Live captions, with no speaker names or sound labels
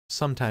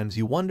Sometimes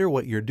you wonder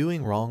what you're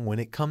doing wrong when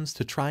it comes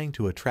to trying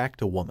to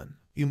attract a woman.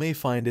 You may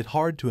find it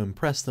hard to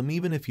impress them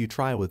even if you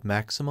try with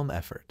maximum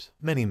effort.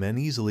 Many men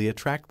easily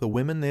attract the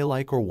women they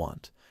like or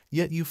want,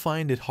 yet you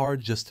find it hard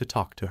just to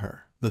talk to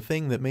her. The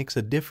thing that makes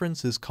a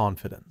difference is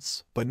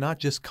confidence. But not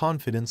just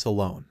confidence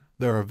alone.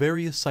 There are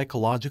various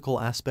psychological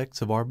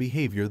aspects of our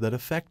behavior that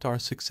affect our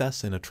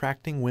success in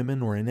attracting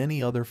women or in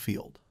any other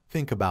field.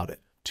 Think about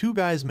it. Two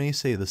guys may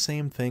say the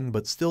same thing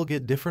but still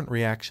get different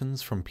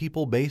reactions from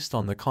people based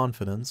on the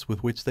confidence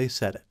with which they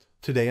said it.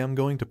 Today I'm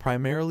going to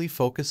primarily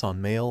focus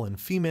on male and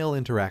female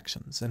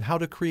interactions and how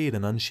to create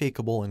an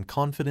unshakable and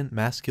confident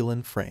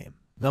masculine frame.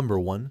 Number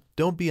 1.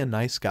 Don't be a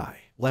nice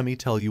guy. Let me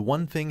tell you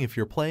one thing, if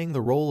you're playing the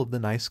role of the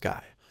nice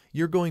guy,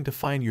 you're going to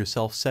find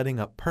yourself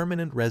setting up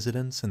permanent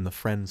residence in the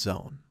friend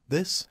zone.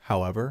 This,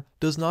 however,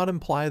 does not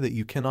imply that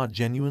you cannot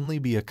genuinely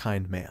be a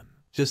kind man.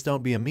 Just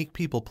don't be a meek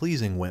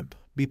people-pleasing wimp.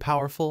 Be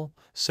powerful,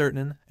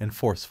 certain, and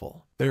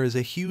forceful. There is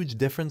a huge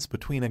difference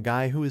between a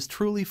guy who is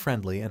truly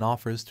friendly and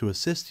offers to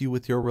assist you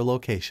with your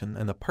relocation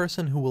and a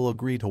person who will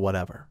agree to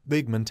whatever.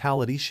 Big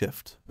mentality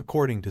shift.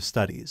 According to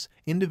studies,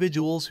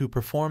 individuals who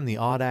perform the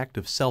odd act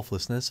of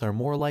selflessness are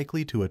more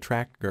likely to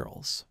attract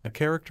girls. A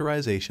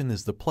characterization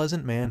is the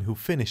pleasant man who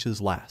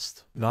finishes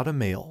last. Not a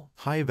male.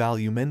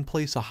 High-value men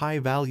place a high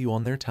value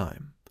on their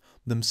time,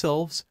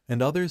 themselves,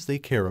 and others they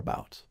care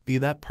about. Be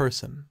that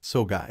person.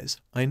 So guys,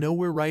 I know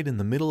we're right in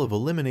the middle of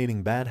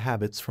eliminating bad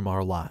habits from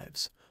our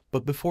lives.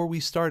 But before we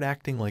start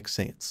acting like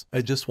saints,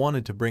 I just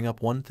wanted to bring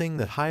up one thing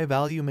that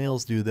high-value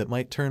males do that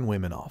might turn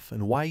women off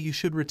and why you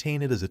should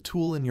retain it as a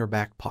tool in your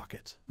back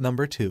pocket.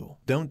 Number 2.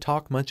 Don't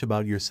talk much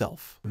about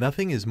yourself.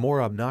 Nothing is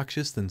more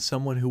obnoxious than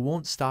someone who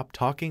won't stop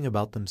talking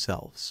about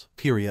themselves.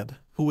 Period.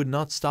 Who would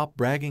not stop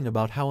bragging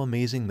about how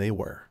amazing they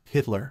were.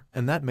 Hitler.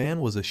 And that man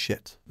was a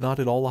shit. Not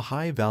at all a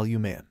high-value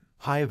man.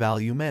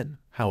 High-value men,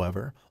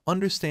 however,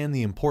 understand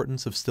the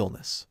importance of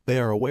stillness. They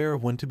are aware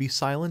of when to be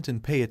silent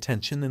and pay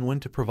attention and when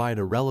to provide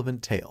a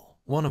relevant tale.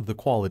 One of the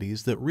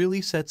qualities that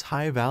really sets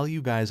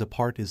high-value guys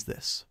apart is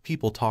this.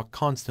 People talk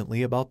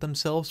constantly about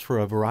themselves for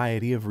a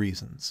variety of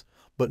reasons,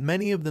 but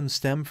many of them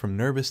stem from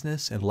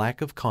nervousness and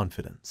lack of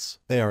confidence.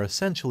 They are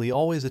essentially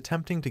always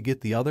attempting to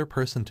get the other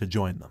person to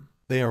join them.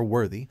 They are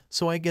worthy,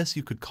 so I guess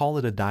you could call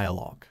it a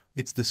dialogue.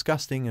 It's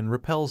disgusting and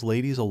repels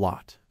ladies a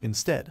lot.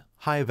 Instead,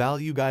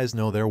 high-value guys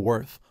know their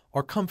worth,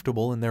 are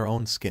comfortable in their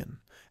own skin,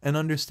 and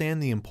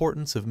understand the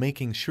importance of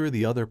making sure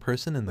the other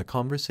person in the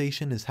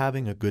conversation is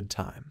having a good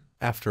time.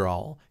 After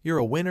all, you're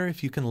a winner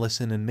if you can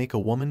listen and make a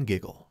woman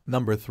giggle.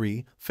 Number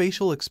 3.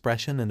 Facial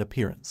expression and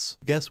appearance.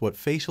 Guess what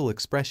facial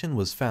expression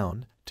was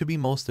found to be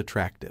most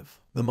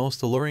attractive? The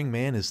most alluring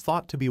man is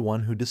thought to be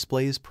one who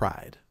displays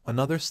pride.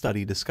 Another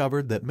study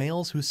discovered that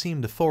males who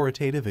seemed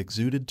authoritative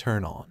exuded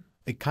turn on.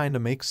 It kinda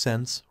makes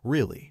sense,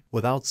 really,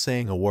 without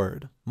saying a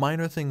word.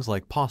 Minor things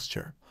like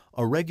posture,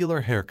 a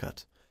regular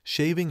haircut,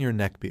 shaving your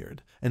neckbeard,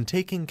 and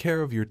taking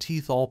care of your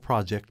teeth all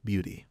project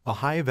beauty. A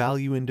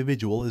high-value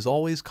individual is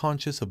always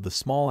conscious of the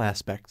small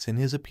aspects in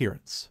his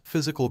appearance.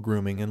 Physical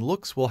grooming and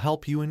looks will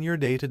help you in your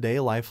day-to-day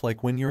life,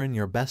 like when you're in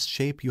your best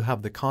shape you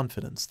have the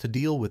confidence to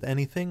deal with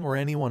anything or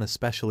anyone,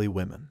 especially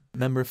women.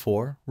 Number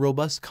 4.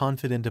 Robust,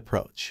 confident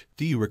approach.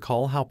 Do you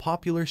recall how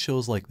popular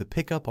shows like The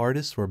Pickup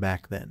Artist were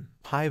back then?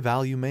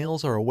 High-value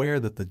males are aware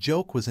that the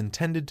joke was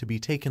intended to be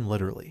taken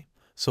literally.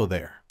 So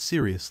there.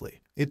 Seriously,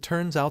 it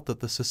turns out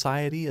that the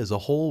society as a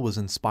whole was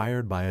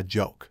inspired by a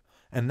joke,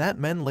 and that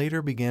men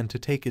later began to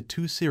take it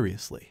too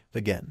seriously.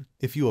 Again,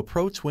 if you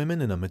approach women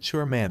in a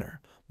mature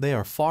manner, they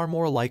are far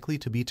more likely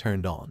to be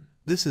turned on.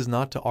 This is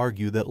not to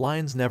argue that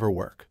lines never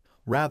work.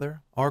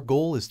 Rather, our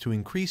goal is to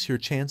increase your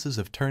chances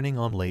of turning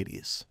on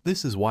ladies.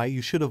 This is why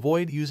you should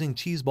avoid using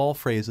cheeseball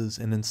phrases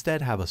and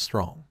instead have a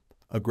strong,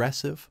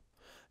 aggressive,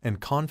 and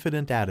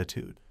confident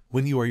attitude.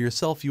 When you are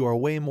yourself, you are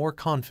way more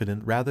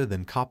confident rather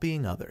than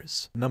copying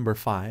others. Number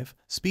 5.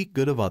 Speak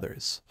good of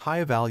others.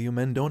 High-value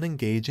men don't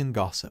engage in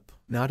gossip.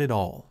 Not at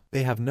all.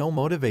 They have no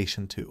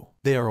motivation to.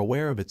 They are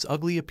aware of its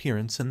ugly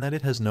appearance and that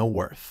it has no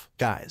worth.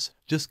 Guys,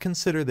 just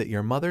consider that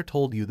your mother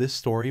told you this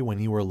story when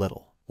you were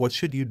little. What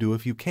should you do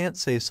if you can't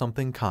say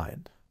something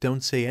kind?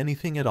 Don't say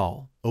anything at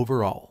all.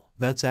 Overall,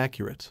 that's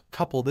accurate.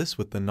 Couple this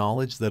with the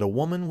knowledge that a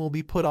woman will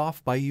be put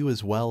off by you,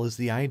 as well as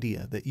the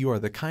idea that you are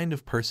the kind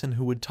of person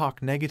who would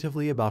talk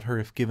negatively about her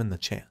if given the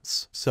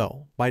chance.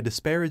 So, by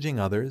disparaging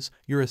others,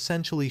 you're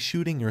essentially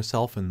shooting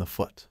yourself in the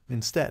foot.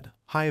 Instead,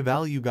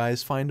 high-value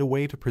guys find a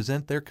way to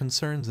present their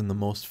concerns in the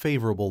most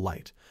favorable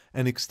light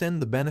and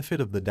extend the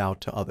benefit of the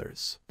doubt to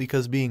others.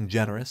 Because being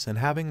generous and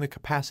having the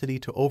capacity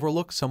to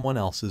overlook someone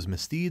else's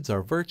misdeeds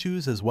are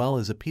virtues as well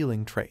as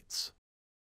appealing traits.